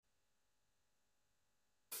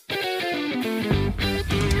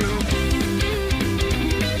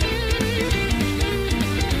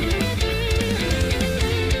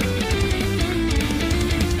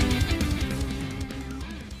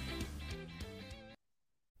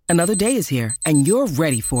Another day is here, and you're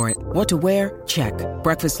ready for it. What to wear? Check.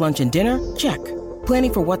 Breakfast, lunch, and dinner? Check.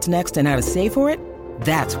 Planning for what's next and how to save for it?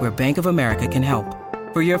 That's where Bank of America can help.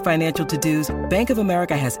 For your financial to-dos, Bank of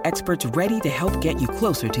America has experts ready to help get you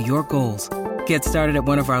closer to your goals. Get started at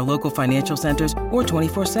one of our local financial centers or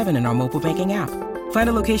 24/7 in our mobile banking app. Find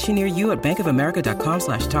a location near you at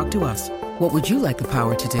bankofamerica.com/talktous. What would you like the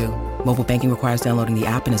power to do? Mobile banking requires downloading the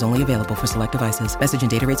app and is only available for select devices. Message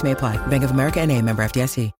and data rates may apply. Bank of America N.A., member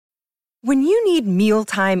FDIC. When you need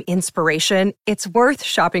mealtime inspiration, it's worth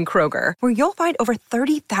shopping Kroger, where you'll find over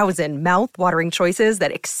 30,000 mouth-watering choices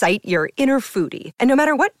that excite your inner foodie. And no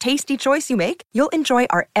matter what tasty choice you make, you'll enjoy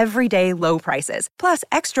our everyday low prices, plus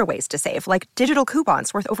extra ways to save, like digital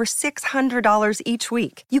coupons worth over $600 each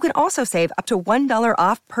week. You can also save up to $1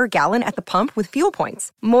 off per gallon at the pump with fuel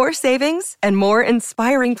points. More savings and more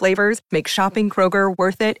inspiring flavors make shopping Kroger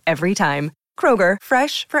worth it every time. Kroger,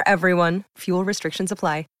 fresh for everyone. Fuel restrictions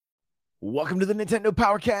apply. Welcome to the Nintendo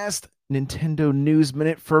Powercast, Nintendo News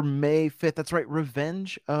Minute for May 5th. That's right,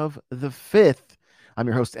 Revenge of the 5th. I'm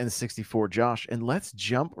your host, N64 Josh, and let's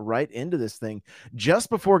jump right into this thing.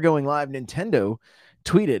 Just before going live, Nintendo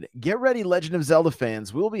tweeted, "Get ready, Legend of Zelda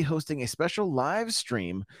fans. We'll be hosting a special live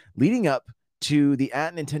stream leading up to the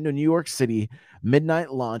at Nintendo New York City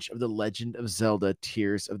midnight launch of The Legend of Zelda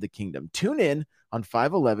Tears of the Kingdom. Tune in on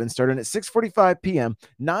 5/11, starting at 6:45 p.m.,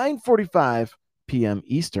 9:45 p.m.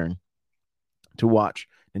 Eastern, to watch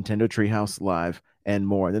Nintendo Treehouse Live and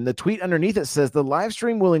more." Then the tweet underneath it says the live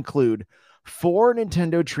stream will include 4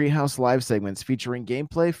 Nintendo Treehouse Live segments featuring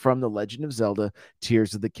gameplay from The Legend of Zelda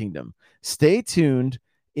Tears of the Kingdom. Stay tuned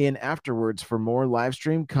in afterwards for more live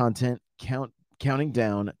stream content counting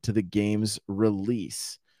down to the game's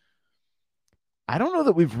release. I don't know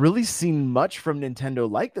that we've really seen much from Nintendo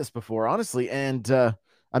like this before, honestly. And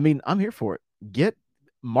I mean, I'm here for it.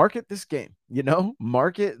 Market this game,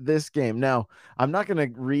 market this game. Now, I'm not going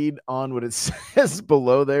to read on what it says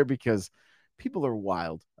below there because people are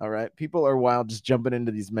wild. All right. People are wild, just jumping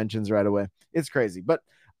into these mentions right away. It's crazy. But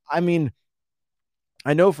I mean,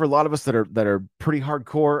 I know for a lot of us that are pretty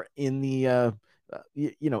hardcore in the,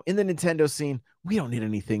 in the Nintendo scene, we don't need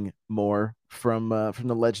anything more from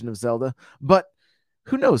The Legend of Zelda, but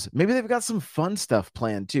who knows? Maybe they've got some fun stuff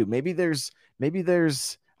planned too. Maybe there's,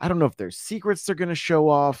 I don't know if there's secrets they're going to show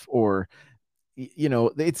off, or,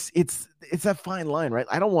 it's that fine line, right?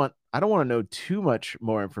 I don't want to know too much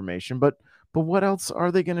more information, but what else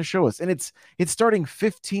are they going to show us? And it's starting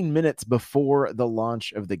 15 minutes before the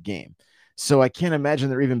launch of the game. So I can't imagine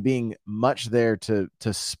there even being much there to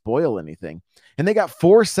spoil anything. And they got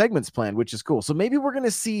 4 segments planned, which is cool. So maybe we're going to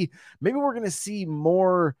see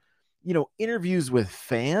more, interviews with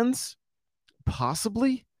fans,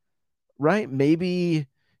 possibly, right? Maybe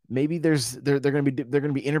they're going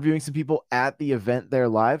to be interviewing some people at the event there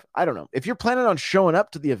live. I don't know. If you're planning on showing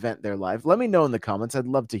up to the event there live, let me know in the comments. I'd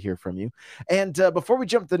love to hear from you. And before we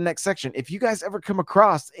jump to the next section, if you guys ever come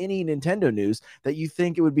across any Nintendo news that you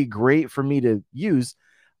think it would be great for me to use,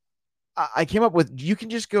 I came up with, you can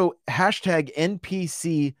just go hashtag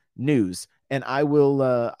NPC news, and I will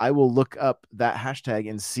look up that hashtag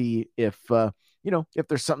and see if if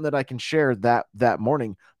there's something that I can share that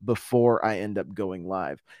morning before I end up going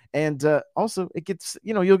live. And also it gets,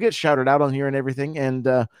 you'll get shouted out on here and everything.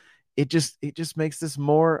 And it just makes this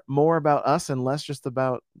more about us and less just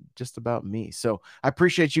about me. So I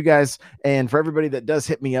appreciate you guys. And for everybody that does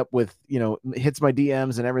hit me up with, hits my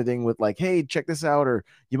DMs and everything with like, hey, check this out, or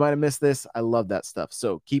you might've missed this. I love that stuff.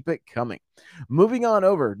 So keep it coming. Moving on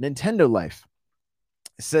over, Nintendo Life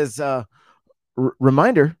says,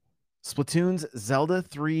 reminder, Splatoon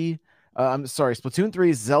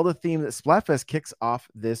 3's Zelda-themed Splatfest kicks off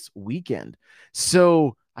this weekend.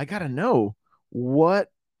 So I gotta know, who'd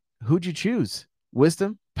you choose?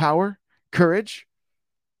 Wisdom, power, courage?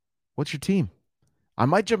 What's your team? I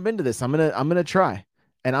might jump into this. I'm gonna try,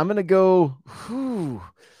 and I'm gonna go.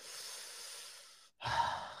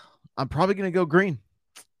 I'm probably gonna go green.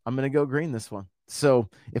 I'm gonna go green this one. So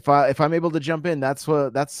if I'm able to jump in, that's where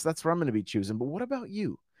I'm gonna be choosing. But what about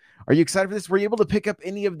you? Are you excited for this? Were you able to pick up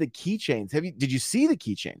any of the keychains? Did you see the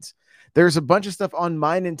keychains? There's a bunch of stuff on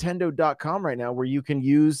mynintendo.com right now where you can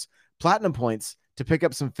use platinum points to pick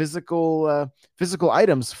up some physical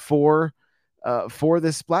items for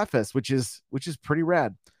this Splatfest, which is pretty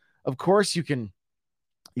rad. Of course, you can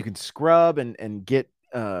scrub and get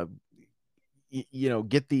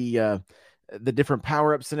get the different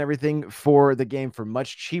power-ups and everything for the game for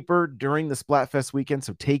much cheaper during the Splatfest weekend.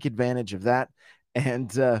 So take advantage of that.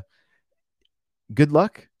 And good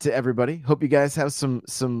luck to everybody. Hope you guys have some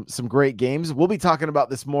great games. We'll be talking about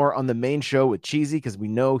this more on the main show with Cheesy because we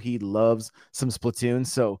know he loves some Splatoon.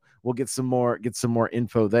 So we'll get some more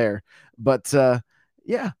info there. But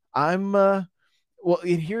yeah, I'm well,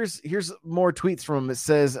 here's more tweets from him. It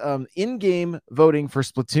says in-game voting for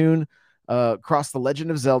Splatoon across the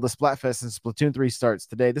Legend of Zelda Splatfest and Splatoon 3 starts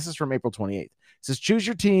today. This is from April 28th. It says choose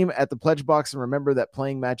your team at the pledge box and remember that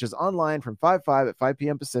playing matches online from 5 at 5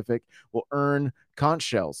 p.m. Pacific will earn conch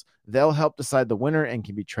shells. They'll help decide the winner and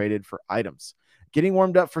can be traded for items. Getting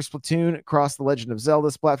warmed up for Splatoon across the Legend of Zelda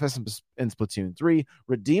Splatfest and Splatoon 3.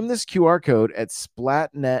 Redeem this QR code at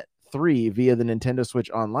Splatnet 3 via the Nintendo Switch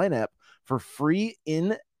Online app for free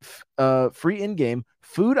in-game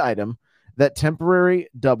food item that temporarily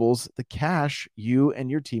doubles the cash you and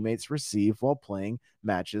your teammates receive while playing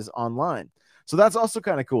matches online. So that's also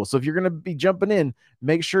kind of cool. So if you're going to be jumping in,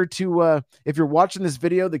 make sure to, if you're watching this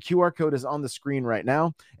video, the QR code is on the screen right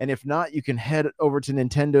now. And if not, you can head over to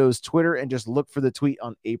Nintendo's Twitter and just look for the tweet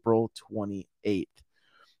on April 28th.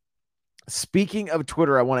 Speaking of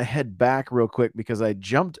Twitter, I want to head back real quick because I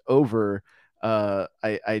jumped over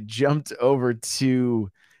I jumped over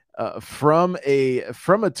to from a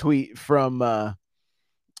tweet from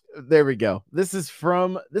there we go. This is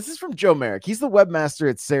from Joe Merrick. He's the webmaster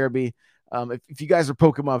at Cerebi. If you guys are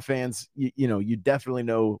Pokemon fans, you know, you definitely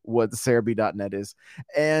know what the Cerebi.net is.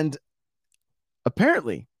 And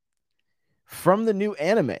apparently from the new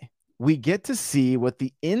anime, we get to see what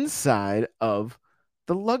the inside of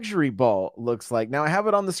the luxury ball looks like. Now I have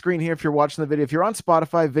it on the screen here. If you're watching the video, if you're on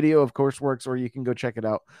Spotify, video of course works, or you can go check it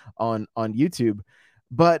out on YouTube.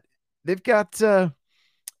 But they've got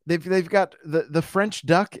they've got the French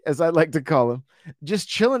duck, as I like to call him, just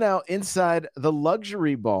chilling out inside the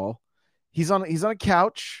luxury ball. He's on a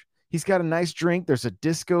couch. He's got a nice drink. There's a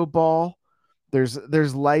disco ball.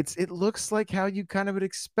 There's lights. It looks like how you kind of would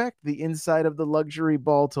expect the inside of the luxury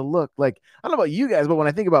ball to look. Like, I don't know about you guys, but when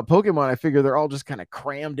I think about Pokemon, I figure they're all just kind of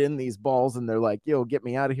crammed in these balls and they're like, yo, get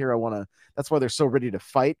me out of here. That's why they're so ready to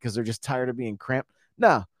fight, because they're just tired of being cramped.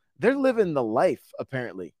 No, they're living the life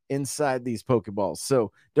apparently inside these Pokeballs.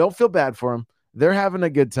 So don't feel bad for them. They're having a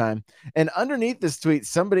good time. And underneath this tweet,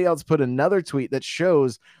 somebody else put another tweet that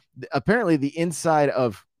shows apparently the inside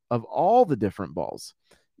of all the different balls.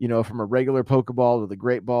 You know, from a regular Pokeball to the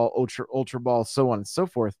Great Ball, Ultra Ball, so on and so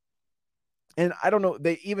forth. And I don't know,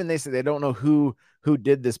 they say they don't know who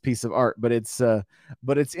did this piece of art, but it's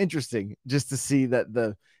interesting just to see that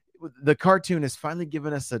the cartoon has finally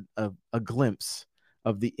given us a glimpse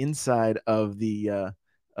of the inside of the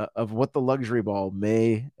of what the luxury ball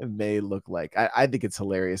may look like. I think it's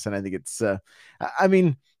hilarious, and I think it's I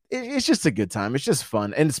mean, it's just a good time. It's just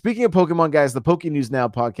fun. And speaking of Pokemon, guys, the Poke News Now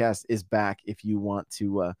podcast is back. If you want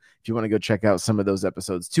to go check out some of those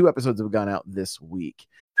episodes, 2 episodes have gone out this week.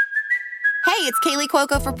 Hey, it's Kaylee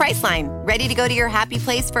Cuoco for Priceline. Ready to go to your happy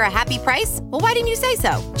place for a happy price? Well, why didn't you say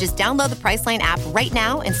so? Just download the Priceline app right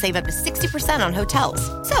now and save up to 60% on hotels.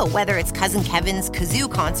 So whether it's Cousin Kevin's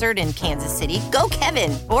Kazoo Concert in Kansas City, go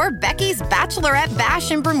Kevin, or Becky's Bachelorette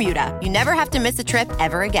Bash in Bermuda, you never have to miss a trip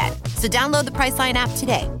ever again. So download the Priceline app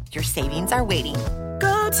today. Your savings are waiting.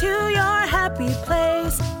 Go to your happy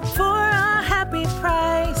place for a happy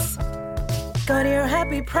price. Go to your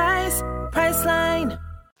happy price, Priceline.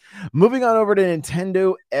 Moving on over to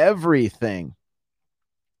Nintendo Everything.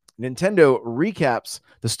 Nintendo recaps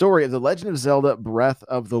the story of The Legend of Zelda Breath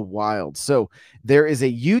of the Wild. So there is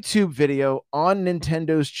a YouTube video on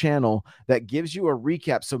Nintendo's channel that gives you a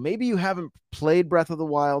recap. So maybe you haven't played Breath of the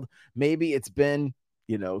Wild. Maybe it's been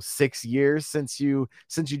 6 years since you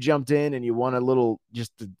jumped in and you want a little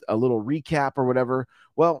recap or whatever.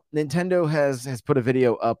 Well, Nintendo has put a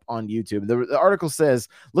video up on YouTube. The article says,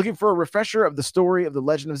 looking for a refresher of the story of The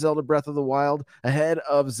Legend of Zelda Breath of the Wild ahead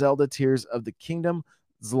of Zelda Tears of the Kingdom's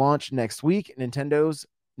launch next week.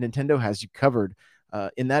 Nintendo has you covered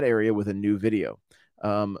in that area with a new video.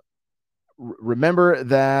 Remember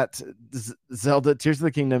that Zelda Tears of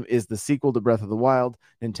the Kingdom is the sequel to Breath of the Wild.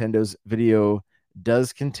 Nintendo's video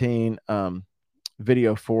does contain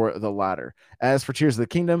video for the latter. As for Tears of the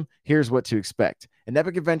Kingdom, here's what to expect. An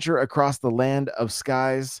epic adventure across the land and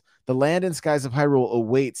skies of Hyrule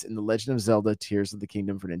awaits in The Legend of Zelda Tears of the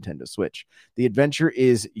Kingdom for Nintendo Switch. The adventure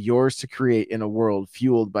is yours to create in a world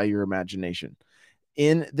fueled by your imagination.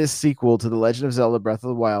 In this sequel to The Legend of Zelda Breath of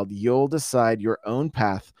the Wild, you'll decide your own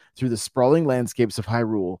path through the sprawling landscapes of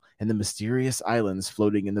Hyrule and the mysterious islands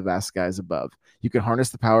floating in the vast skies above. You can harness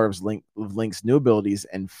the power of Link's new abilities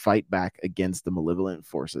and fight back against the malevolent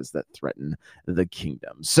forces that threaten the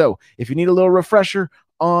kingdom. So, if you need a little refresher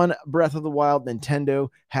on Breath of the Wild, Nintendo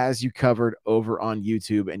has you covered over on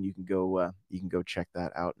YouTube, and you can go check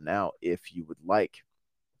that out now if you would like.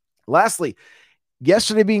 Lastly,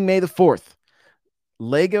 yesterday being May the 4th,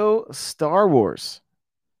 Lego Star Wars,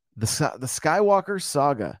 the Skywalker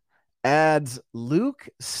Saga, adds Luke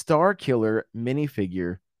Starkiller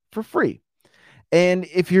minifigure for free. And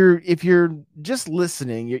if you're just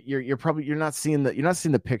listening, you're probably not seeing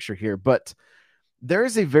the picture here, but there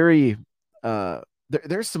is a very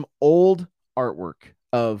there's some old artwork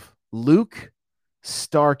of Luke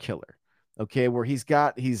Starkiller, okay, where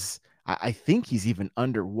I think he's even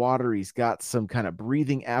underwater. He's got some kind of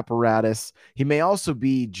breathing apparatus. He may also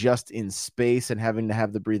be just in space and having to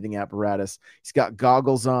have the breathing apparatus. He's got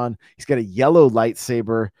goggles on. He's got a yellow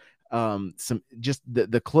lightsaber.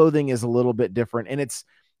 The clothing is a little bit different, and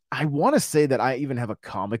I want to say that I even have a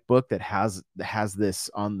comic book that has this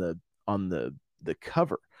on the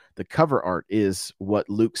cover. The cover art is what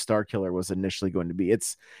Luke Starkiller was initially going to be.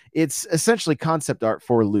 It's essentially concept art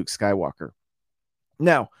for Luke Skywalker.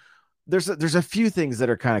 Now, there's a few things that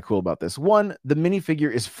are kind of cool about this. One, the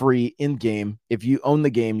minifigure is free in game. If you own the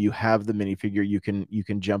game, you have the minifigure. You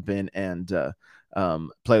can jump in and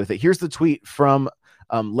play with it. Here's the tweet from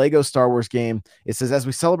Lego Star Wars game. It says, as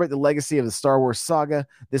we celebrate the legacy of the Star Wars saga,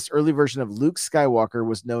 this early version of Luke Skywalker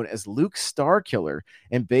was known as Luke Starkiller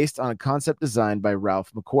and based on a concept designed by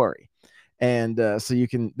Ralph McQuarrie. And so you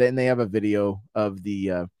can, then they have a video of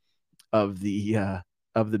the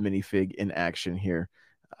minifig in action here.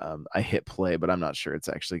 I hit play, but I'm not sure it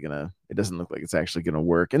doesn't look like it's actually gonna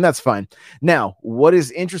work, and that's fine. Now, what is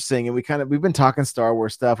interesting, and we've been talking Star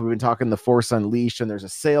Wars stuff, we've been talking The Force Unleashed, and there's a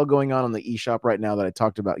sale going on the eShop right now that I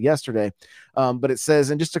talked about yesterday. But it says,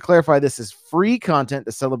 and just to clarify, this is free content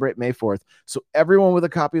to celebrate May 4th, so everyone with a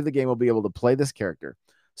copy of the game will be able to play this character.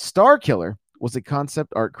 Starkiller was a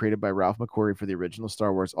concept art created by Ralph McQuarrie for the original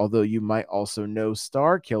Star Wars, although you might also know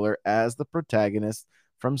Starkiller as the protagonist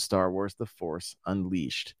from Star Wars The Force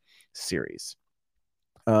Unleashed series.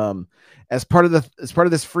 As part of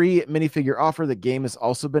this free minifigure offer, the game has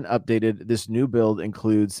also been updated. This new build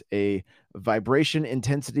includes a vibration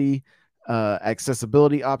intensity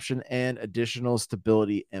accessibility option and additional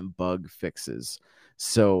stability and bug fixes.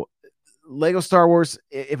 So Lego Star Wars,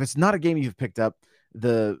 if it's not a game you've picked up,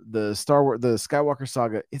 the Skywalker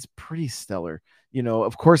Saga, it's pretty stellar.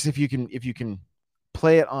 Of course, if you can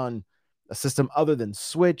play it on a system other than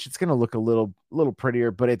Switch, it's going to look a little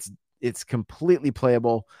prettier, but it's completely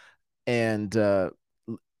playable, and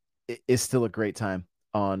it's still a great time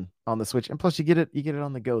on the Switch. And plus, you get it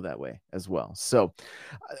on the go that way as well. So,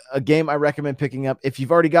 a game I recommend picking up. If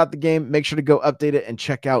you've already got the game, make sure to go update it and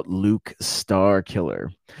check out Luke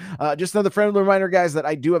Starkiller. Just another friendly reminder, guys, that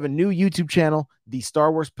I do have a new YouTube channel, the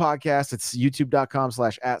Star Wars Podcast. It's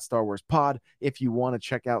youtube.com/@StarWarsPod. If you want to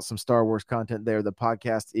check out some Star Wars content there, the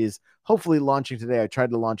podcast is hopefully launching today. I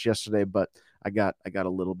tried to launch yesterday, but I got a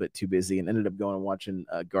little bit too busy and ended up going and watching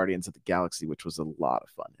Guardians of the Galaxy, which was a lot of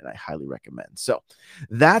fun, and I highly recommend. So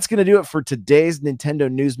that's going to do it for today's Nintendo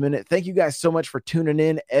News Minute. Thank you guys so much for tuning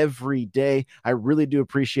in every day. I really do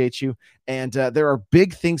appreciate you. And there are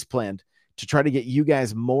big things planned to try to get you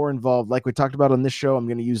guys more involved. Like we talked about on this show, I'm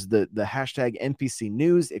going to use the hashtag NPC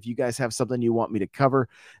News. If you guys have something you want me to cover,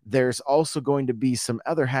 there's also going to be some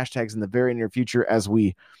other hashtags in the very near future as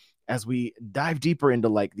we dive deeper into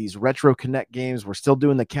like these retro Connect games. We're still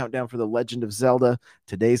doing the countdown for The Legend of Zelda.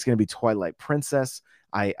 Today's going to be Twilight Princess.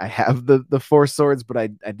 I have the Four Swords, but I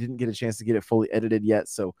didn't get a chance to get it fully edited yet.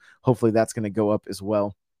 So hopefully that's going to go up as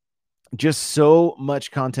well. Just so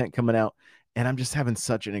much content coming out, and I'm just having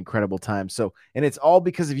such an incredible time. So, and it's all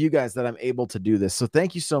because of you guys that I'm able to do this. So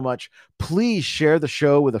thank you so much. Please share the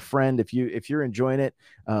show with a friend if you're enjoying it.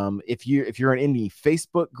 If you're in any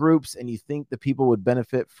Facebook groups and you think the people would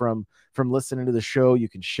benefit from listening to the show, you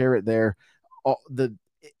can share it there.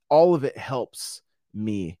 All of it helps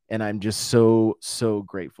me, and I'm just so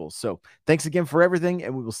grateful. So thanks again for everything,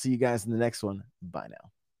 and we will see you guys in the next one. Bye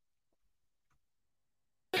now.